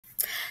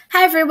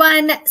Hi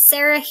everyone,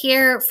 Sarah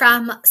here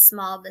from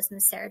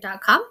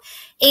smallbusinesssarah.com,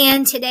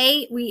 and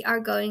today we are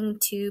going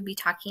to be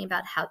talking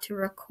about how to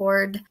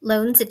record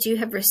loans that you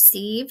have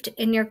received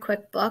in your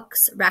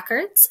QuickBooks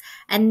records,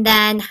 and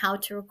then how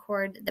to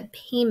record the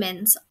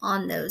payments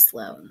on those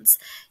loans.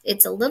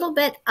 It's a little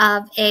bit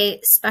of a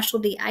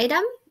specialty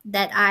item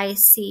that I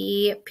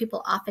see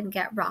people often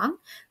get wrong,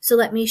 so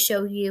let me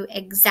show you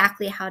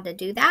exactly how to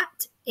do that.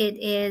 It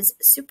is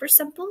super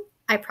simple,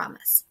 I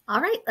promise. All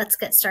right, let's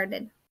get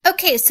started.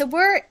 Okay, so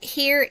we're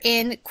here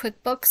in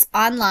QuickBooks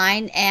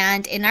Online,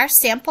 and in our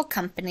sample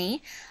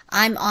company,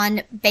 I'm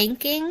on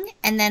banking,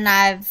 and then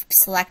I've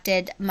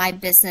selected my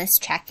business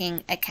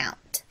checking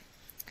account.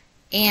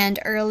 And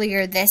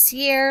earlier this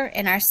year,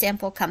 in our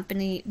sample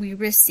company, we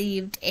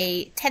received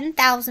a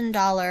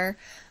 $10,000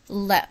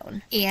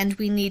 loan, and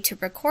we need to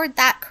record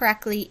that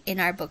correctly in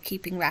our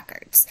bookkeeping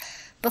records.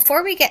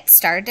 Before we get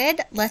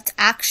started, let's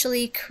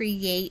actually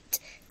create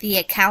the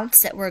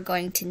accounts that we're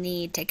going to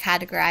need to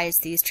categorize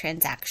these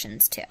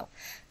transactions to.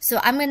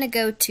 So I'm going to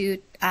go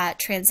to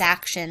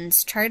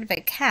Transactions, Chart of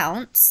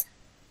Accounts,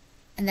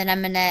 and then I'm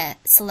going to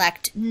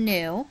select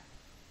New.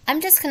 I'm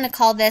just going to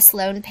call this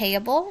Loan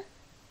Payable.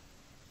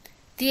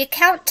 The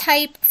account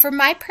type, for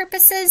my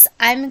purposes,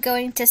 I'm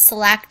going to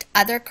select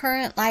Other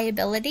Current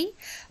Liability,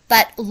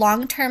 but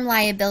Long-Term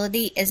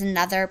Liability is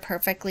another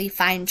perfectly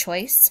fine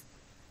choice.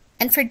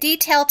 And for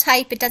detail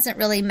type, it doesn't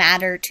really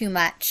matter too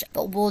much,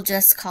 but we'll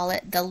just call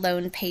it the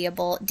loan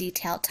payable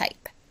detail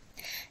type.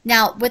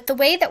 Now, with the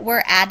way that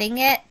we're adding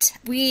it,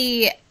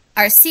 we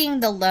are seeing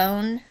the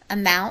loan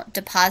amount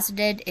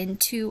deposited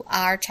into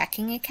our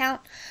checking account.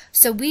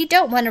 So we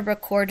don't want to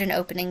record an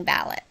opening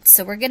balance.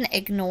 So we're going to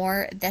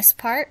ignore this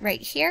part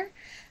right here,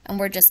 and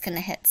we're just going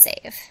to hit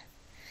save.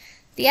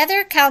 The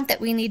other account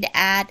that we need to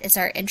add is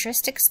our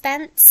interest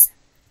expense,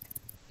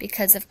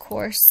 because of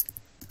course,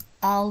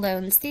 all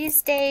loans these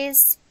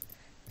days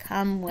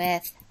come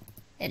with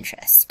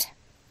interest.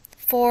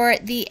 For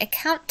the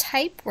account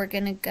type, we're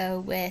going to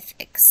go with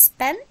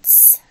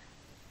expense.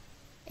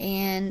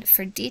 And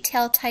for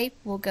detail type,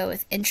 we'll go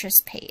with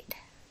interest paid.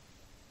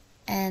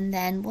 And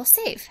then we'll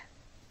save.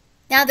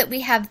 Now that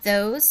we have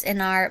those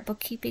in our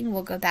bookkeeping,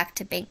 we'll go back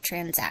to bank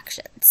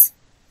transactions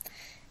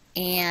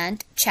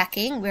and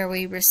checking where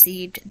we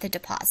received the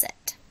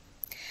deposit.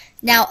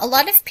 Now, a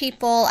lot of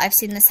people, I've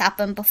seen this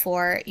happen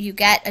before, you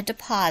get a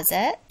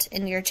deposit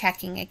in your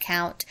checking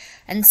account,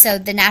 and so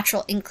the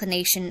natural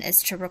inclination is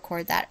to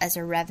record that as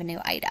a revenue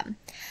item.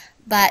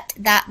 But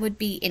that would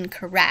be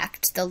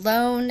incorrect. The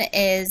loan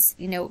is,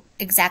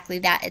 exactly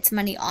that. It's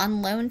money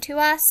on loan to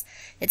us.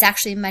 It's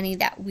actually money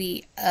that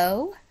we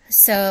owe,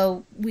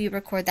 so we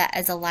record that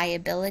as a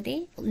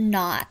liability,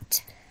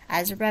 not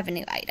as a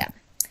revenue item.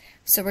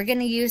 So we're going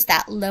to use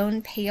that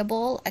loan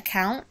payable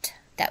account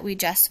that we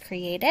just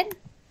created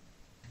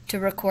to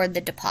record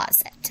the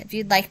deposit. If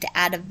you'd like to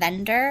add a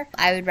vendor,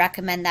 I would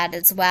recommend that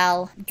as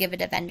well. Give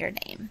it a vendor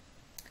name.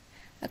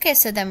 Okay,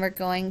 so then we're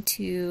going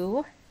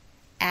to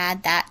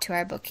add that to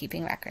our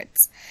bookkeeping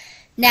records.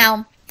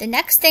 Now, the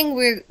next thing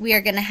we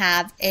are going to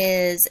have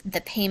is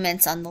the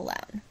payments on the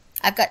loan.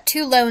 I've got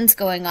two loans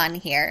going on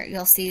here.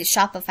 You'll see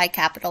Shopify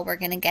Capital. We're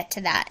going to get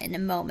to that in a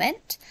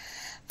moment.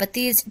 But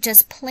these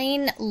just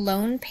plain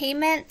loan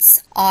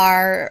payments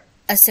are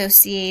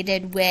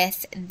associated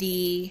with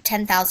the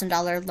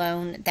 $10,000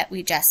 loan that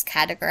we just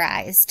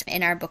categorized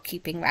in our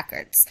bookkeeping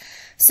records.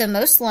 So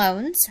most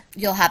loans,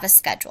 you'll have a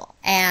schedule,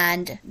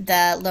 and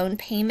the loan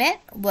payment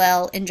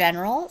will, in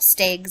general,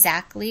 stay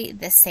exactly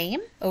the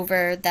same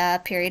over the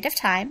period of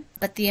time,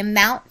 but the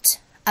amount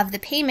of the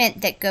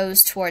payment that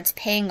goes towards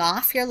paying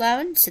off your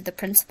loan, so the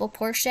principal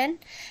portion,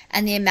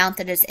 and the amount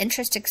that is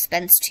interest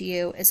expense to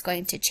you is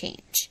going to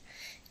change.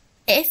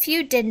 If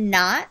you did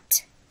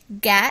not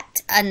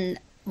get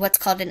what's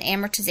called an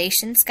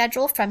amortization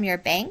schedule from your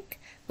bank,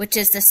 which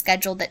is the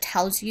schedule that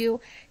tells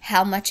you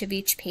how much of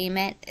each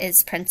payment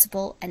is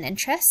principal and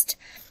interest,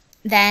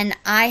 then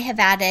I have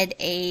added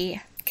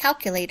a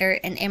calculator,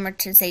 an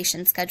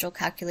amortization schedule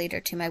calculator,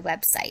 to my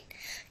website.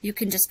 You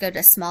can just go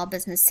to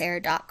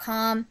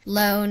smallbusinesssarah.com,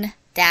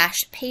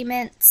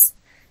 loan-payments,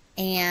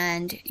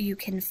 and you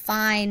can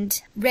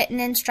find written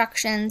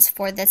instructions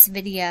for this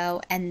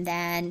video and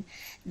then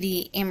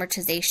the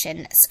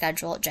amortization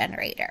schedule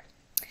generator.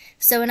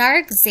 So in our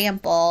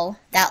example,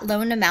 that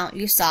loan amount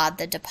you saw,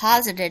 the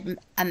deposited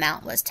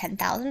amount was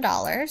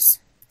 $10,000,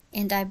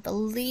 and I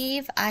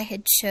believe I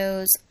had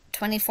chose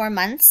 24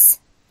 months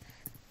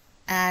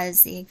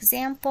as the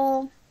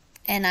example,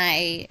 and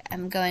I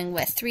am going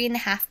with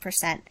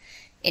 3.5%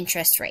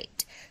 interest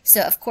rate.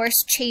 So of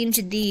course,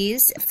 change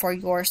these for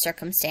your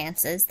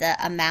circumstances, the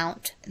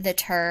amount, the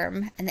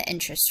term, and the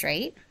interest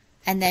rate.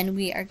 And then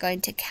we are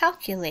going to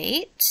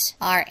calculate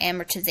our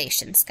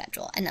amortization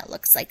schedule, and it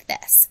looks like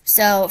this.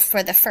 So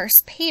for the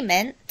first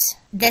payment,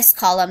 this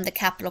column, the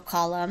capital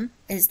column,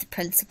 is the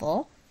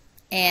principal,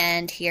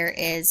 and here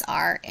is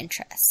our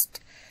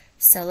interest.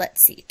 So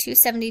let's see,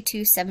 $270,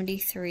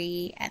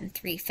 $273, and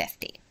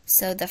 $350.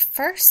 So the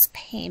first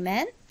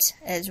payment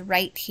is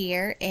right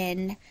here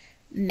in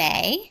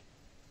May,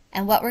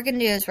 And what we're going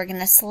to do is we're going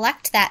to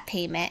select that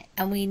payment,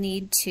 and we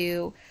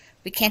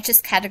can't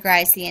just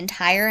categorize the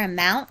entire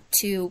amount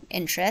to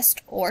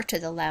interest or to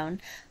the loan.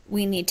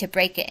 We need to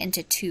break it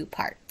into two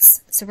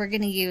parts. So we're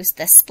going to use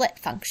the split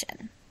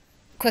function.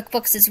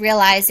 QuickBooks is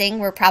realizing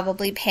we're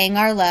probably paying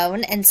our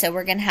loan, and so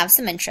we're going to have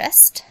some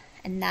interest,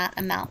 and that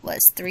amount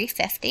was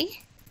 $350.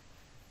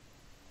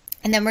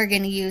 And then we're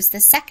going to use the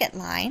second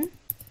line,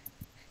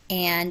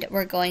 and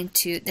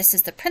this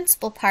is the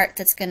principal part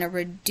that's going to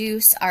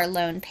reduce our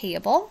loan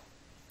payable.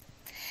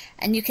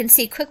 And you can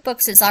see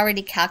QuickBooks is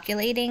already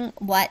calculating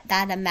what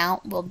that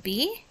amount will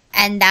be,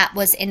 and that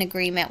was in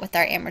agreement with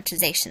our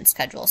amortization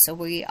schedule. So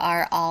we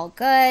are all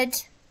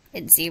good.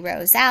 It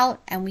zeroes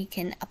out, and we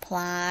can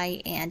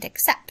apply and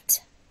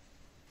accept.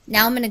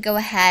 Now I'm going to go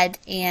ahead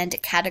and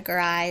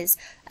categorize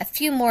a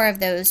few more of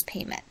those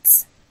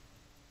payments.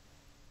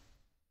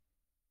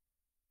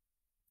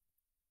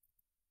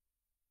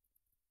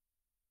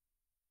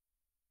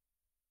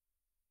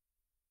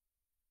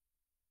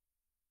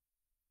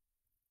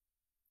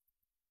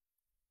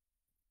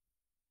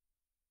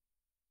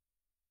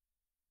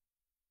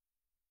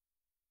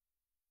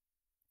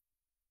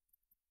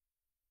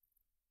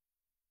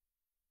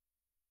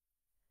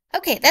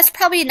 Okay, that's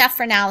probably enough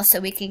for now so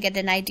we can get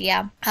an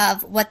idea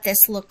of what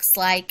this looks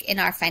like in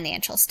our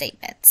financial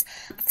statements.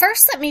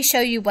 First, let me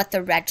show you what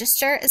the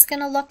register is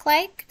going to look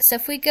like. So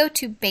if we go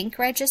to bank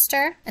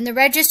register, and the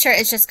register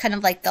is just kind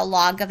of like the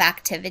log of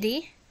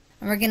activity,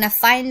 and we're going to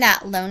find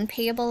that loan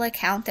payable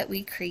account that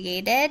we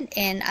created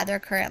in other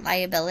current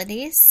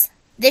liabilities.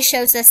 This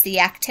shows us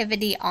the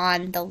activity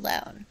on the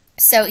loan.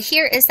 So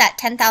here is that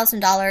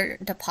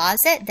 $10,000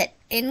 deposit that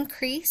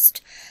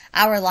increased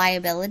our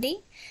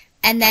liability.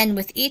 And then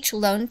with each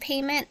loan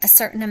payment, a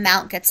certain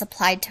amount gets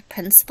applied to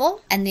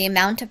principal, and the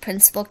amount of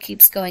principal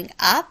keeps going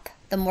up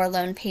the more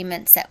loan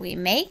payments that we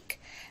make,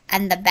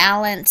 and the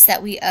balance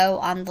that we owe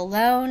on the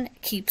loan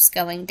keeps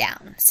going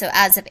down. So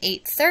as of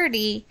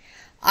 8/30,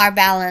 our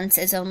balance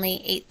is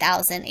only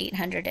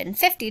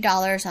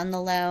 $8,850 on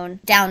the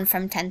loan, down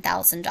from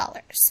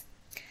 $10,000.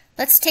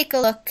 Let's take a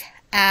look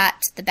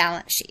at the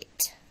balance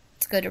sheet.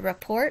 Let's go to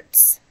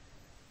Reports,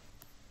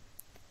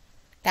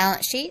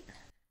 Balance Sheet.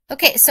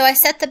 Okay, so I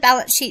set the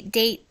balance sheet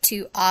date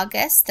to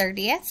August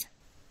 30th.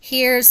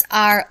 Here's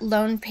our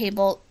loan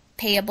payable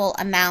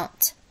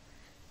amount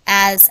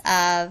as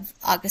of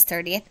August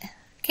 30th.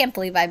 Can't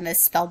believe I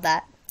misspelled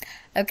that.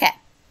 Okay,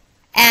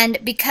 and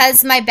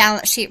because my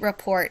balance sheet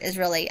report is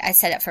I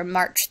set it from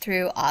March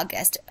through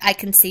August, I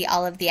can see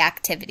all of the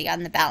activity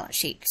on the balance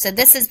sheet. So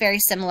this is very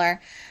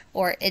similar,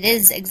 or it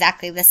is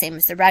exactly the same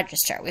as the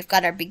register. We've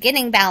got our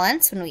beginning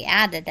balance when we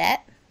added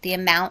it, the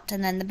amount,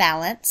 and then the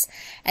balance,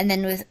 and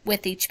then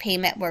with each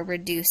payment we're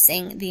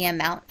reducing the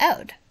amount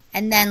owed.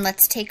 And then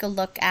let's take a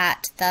look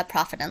at the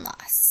profit and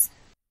loss.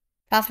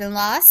 Profit and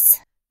loss.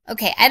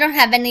 Okay, I don't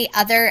have any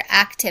other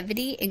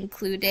activity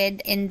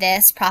included in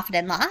this profit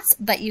and loss,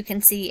 but you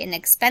can see in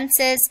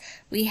expenses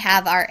we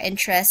have our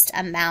interest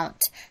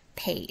amount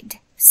paid.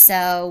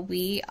 So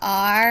we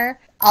are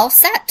all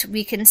set.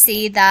 We can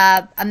see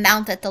the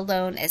amount that the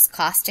loan is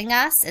costing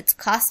us. It's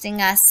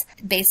costing us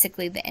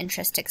basically the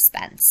interest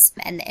expense,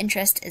 and the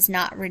interest is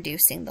not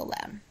reducing the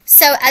loan.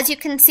 So as you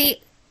can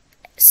see,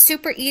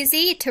 super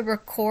easy to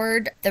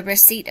record the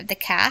receipt of the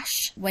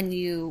cash when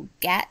you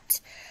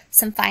get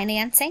some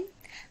financing,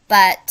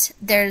 but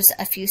there's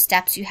a few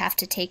steps you have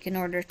to take in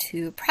order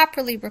to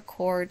properly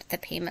record the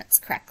payments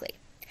correctly.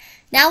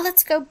 Now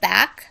let's go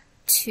back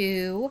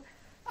to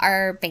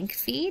our bank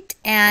feed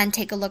and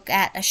take a look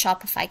at a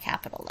Shopify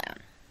Capital Loan.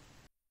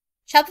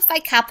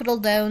 Shopify Capital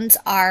Loans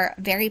are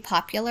very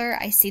popular.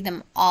 I see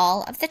them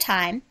all of the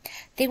time.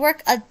 They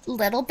work a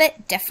little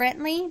bit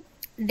differently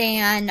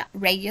than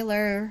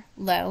regular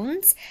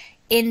loans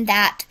in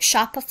that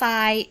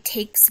Shopify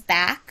takes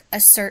back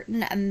a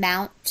certain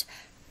amount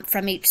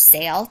from each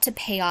sale to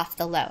pay off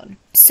the loan.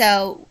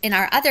 So in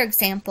our other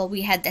example,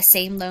 we had the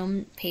same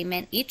loan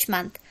payment each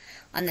month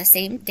on the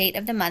same date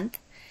of the month.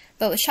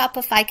 But with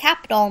Shopify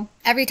Capital,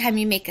 every time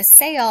you make a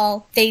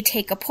sale, they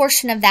take a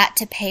portion of that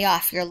to pay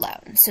off your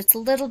loan. So it's a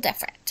little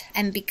different.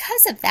 And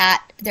because of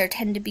that, there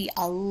tend to be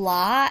a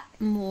lot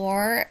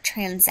more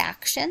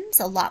transactions,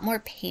 a lot more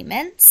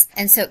payments.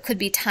 And so it could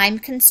be time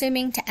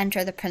consuming to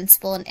enter the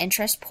principal and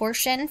interest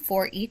portion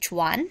for each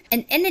one.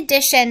 And in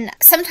addition,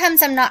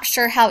 sometimes I'm not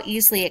sure how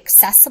easily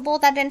accessible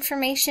that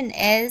information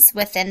is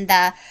within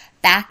the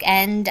back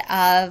end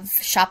of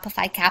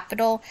Shopify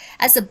Capital.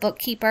 As a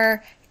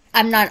bookkeeper,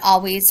 I'm not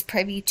always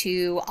privy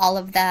to all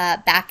of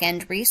the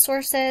back-end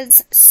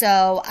resources,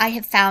 so I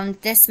have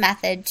found this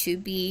method to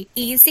be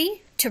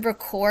easy to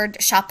record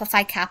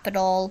Shopify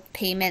Capital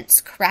payments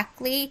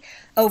correctly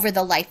over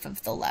the life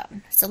of the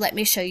loan. So let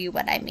me show you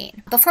what I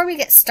mean. Before we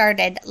get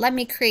started, let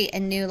me create a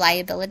new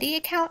liability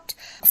account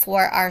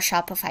for our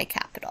Shopify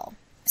Capital.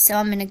 So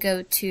I'm going to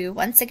go to,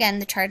 once again,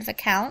 the chart of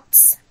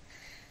accounts.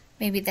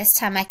 Maybe this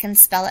time I can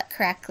spell it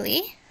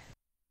correctly.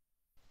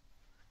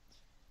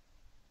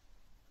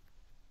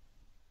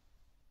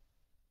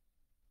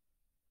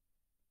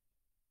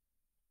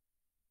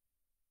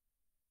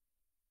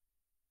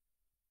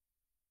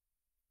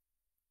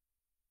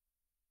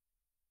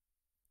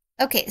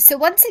 Okay, so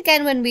once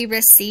again, when we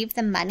receive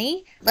the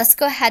money, let's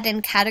go ahead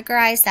and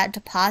categorize that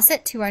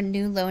deposit to our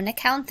new loan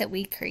account that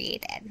we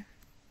created.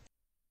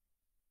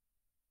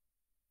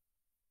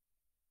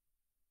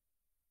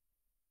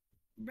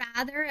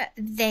 Rather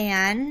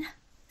than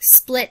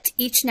split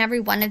each and every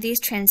one of these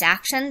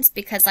transactions,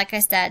 because like I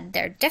said,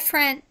 they're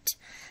different,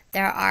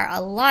 there are a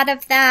lot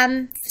of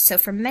them, so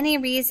for many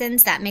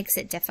reasons that makes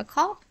it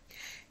difficult.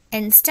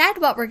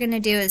 Instead, what we're going to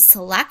do is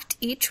select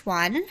each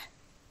one.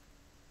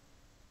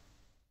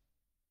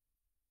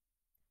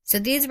 So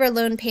these were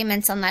loan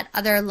payments on that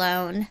other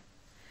loan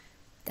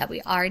that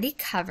we already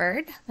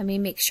covered. Let me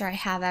make sure I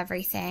have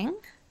everything.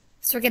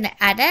 So we're going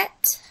to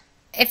edit.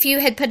 If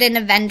you had put in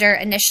a vendor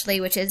initially,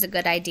 which is a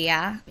good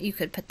idea, you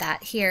could put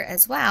that here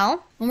as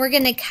well. And we're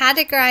going to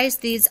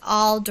categorize these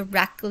all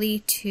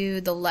directly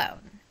to the loan.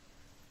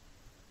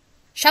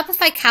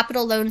 Shopify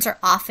Capital Loans are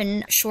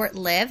often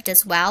short-lived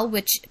as well,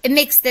 which it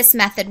makes this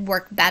method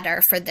work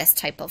better for this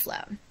type of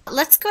loan.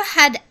 Let's go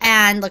ahead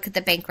and look at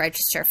the bank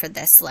register for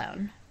this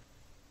loan.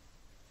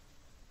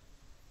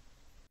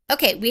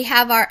 Okay, we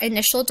have our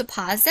initial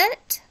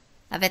deposit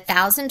of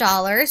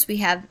 $1,000. We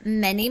have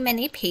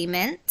many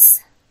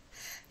payments.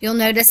 You'll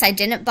notice I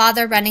didn't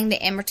bother running the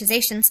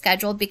amortization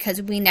schedule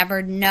because we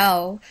never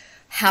know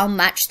how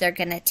much they're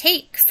going to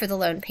take for the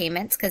loan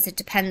payments because it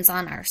depends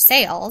on our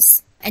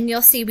sales. And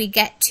you'll see we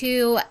get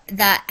to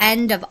the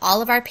end of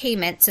all of our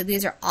payments. So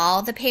these are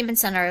all the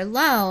payments on our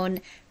loan.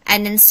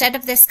 And instead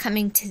of this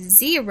coming to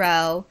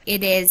zero,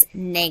 it is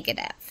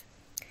negative.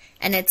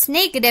 And it's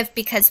negative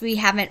because we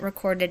haven't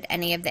recorded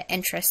any of the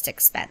interest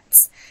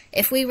expense.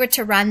 If we were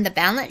to run the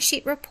balance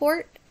sheet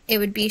report, it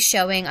would be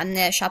showing on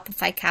the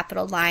Shopify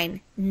Capital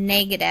line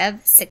negative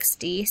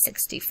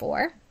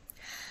 6064.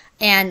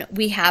 And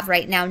we have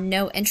right now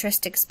no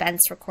interest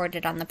expense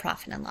recorded on the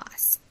profit and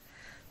loss.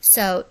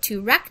 So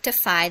to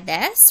rectify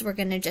this, we're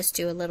going to just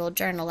do a little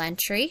journal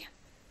entry.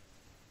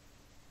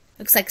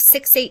 Looks like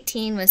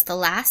 6/18 was the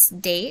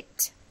last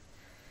date,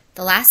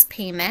 the last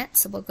payment.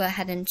 So we'll go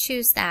ahead and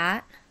choose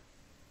that.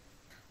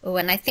 Oh,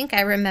 and I think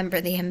I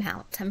remember the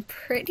amount. I'm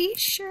pretty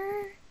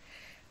sure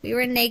we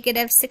were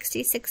negative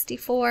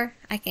 6064.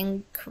 I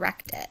can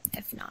correct it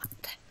if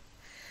not.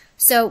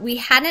 So we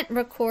hadn't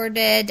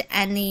recorded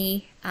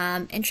any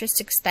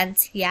interest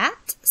expense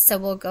yet, so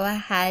we'll go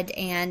ahead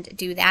and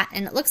do that.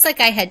 And it looks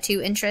like I had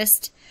two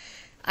interest.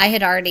 I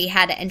had already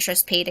had an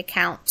interest paid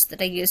account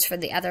that I used for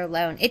the other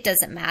loan. It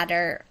doesn't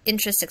matter.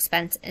 Interest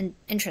expense and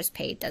interest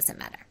paid doesn't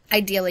matter.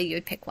 Ideally, you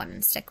would pick one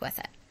and stick with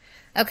it.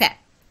 Okay,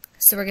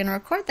 so we're going to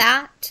record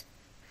that.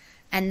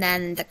 And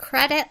then the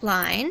credit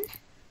line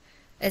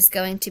is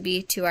going to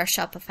be to our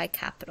Shopify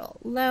Capital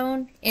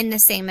Loan in the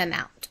same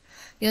amount.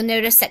 You'll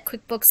notice that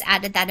QuickBooks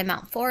added that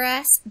amount for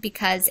us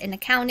because in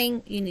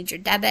accounting, you need your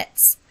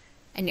debits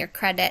and your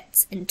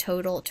credits in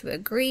total to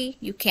agree.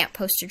 You can't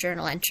post a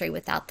journal entry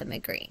without them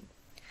agreeing.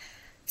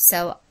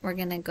 So we're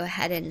going to go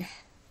ahead and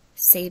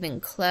save and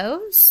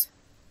close.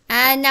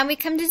 And now we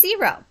come to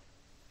zero.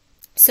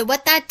 So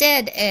what that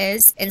did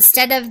is,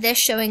 instead of this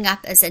showing up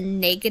as a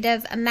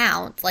negative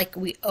amount, like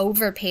we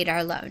overpaid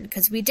our loan,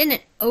 because we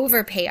didn't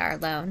overpay our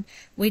loan,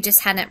 we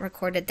just hadn't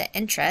recorded the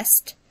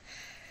interest.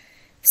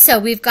 So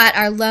we've got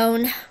our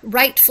loan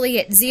rightfully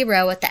at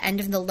zero at the end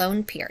of the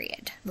loan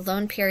period. The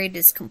loan period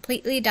is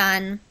completely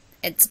done.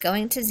 It's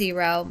going to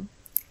zero.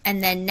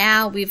 And then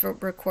now we've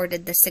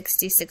recorded the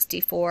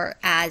 6064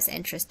 as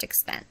interest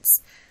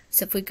expense.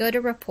 So if we go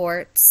to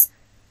reports,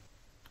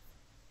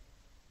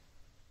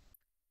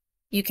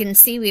 you can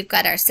see we've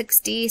got our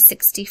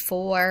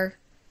 6064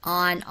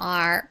 on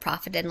our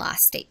profit and loss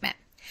statement.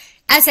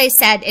 As I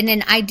said, in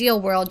an ideal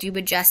world, you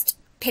would just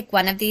pick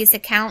one of these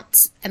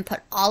accounts and put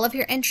all of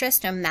your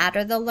interest, no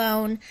matter the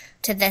loan,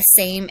 to the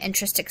same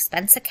interest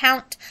expense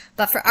account.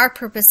 But for our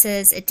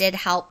purposes, it did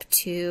help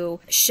to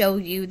show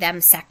you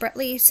them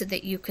separately so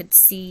that you could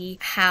see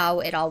how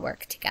it all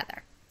worked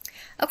together.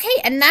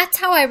 Okay, and that's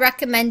how I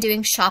recommend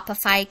doing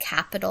Shopify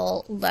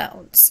Capital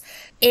Loans.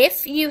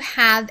 If you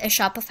have a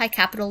Shopify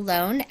Capital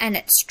Loan and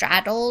it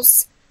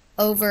straddles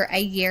over a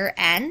year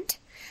end,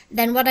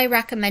 then what I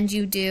recommend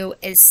you do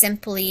is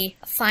simply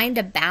find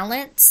a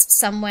balance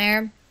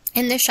somewhere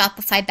in the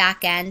Shopify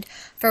backend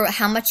for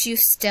how much you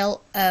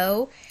still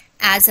owe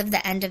as of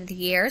the end of the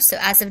year. So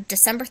as of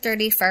December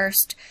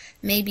 31st,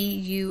 maybe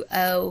you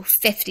owe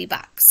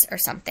 $50 or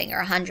something,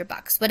 or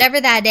 $100, whatever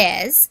that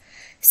is.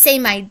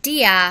 Same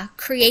idea,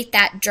 create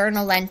that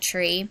journal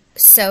entry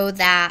so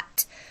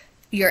that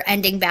your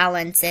ending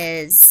balance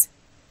is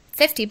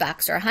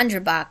 $50 or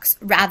 $100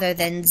 rather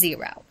than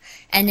zero.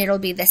 And it'll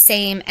be the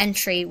same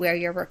entry where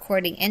you're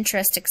recording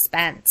interest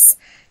expense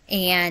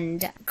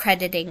and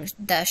crediting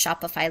the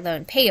Shopify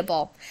loan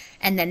payable.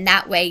 And then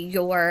that way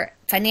your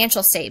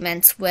financial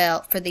statements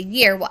will, for the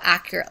year, will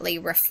accurately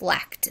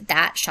reflect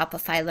that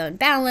Shopify loan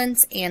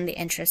balance and the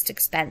interest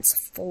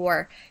expense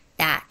for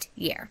that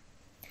year.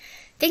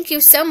 Thank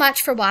you so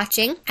much for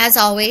watching. As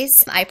always,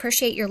 I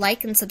appreciate your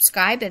like and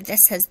subscribe if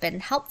this has been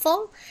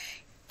helpful.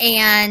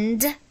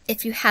 And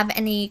If you have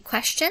any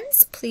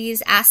questions,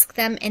 please ask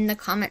them in the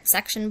comment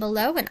section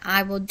below, and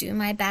I will do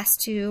my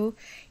best to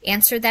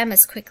answer them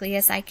as quickly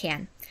as I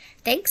can.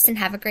 Thanks, and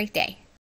have a great day.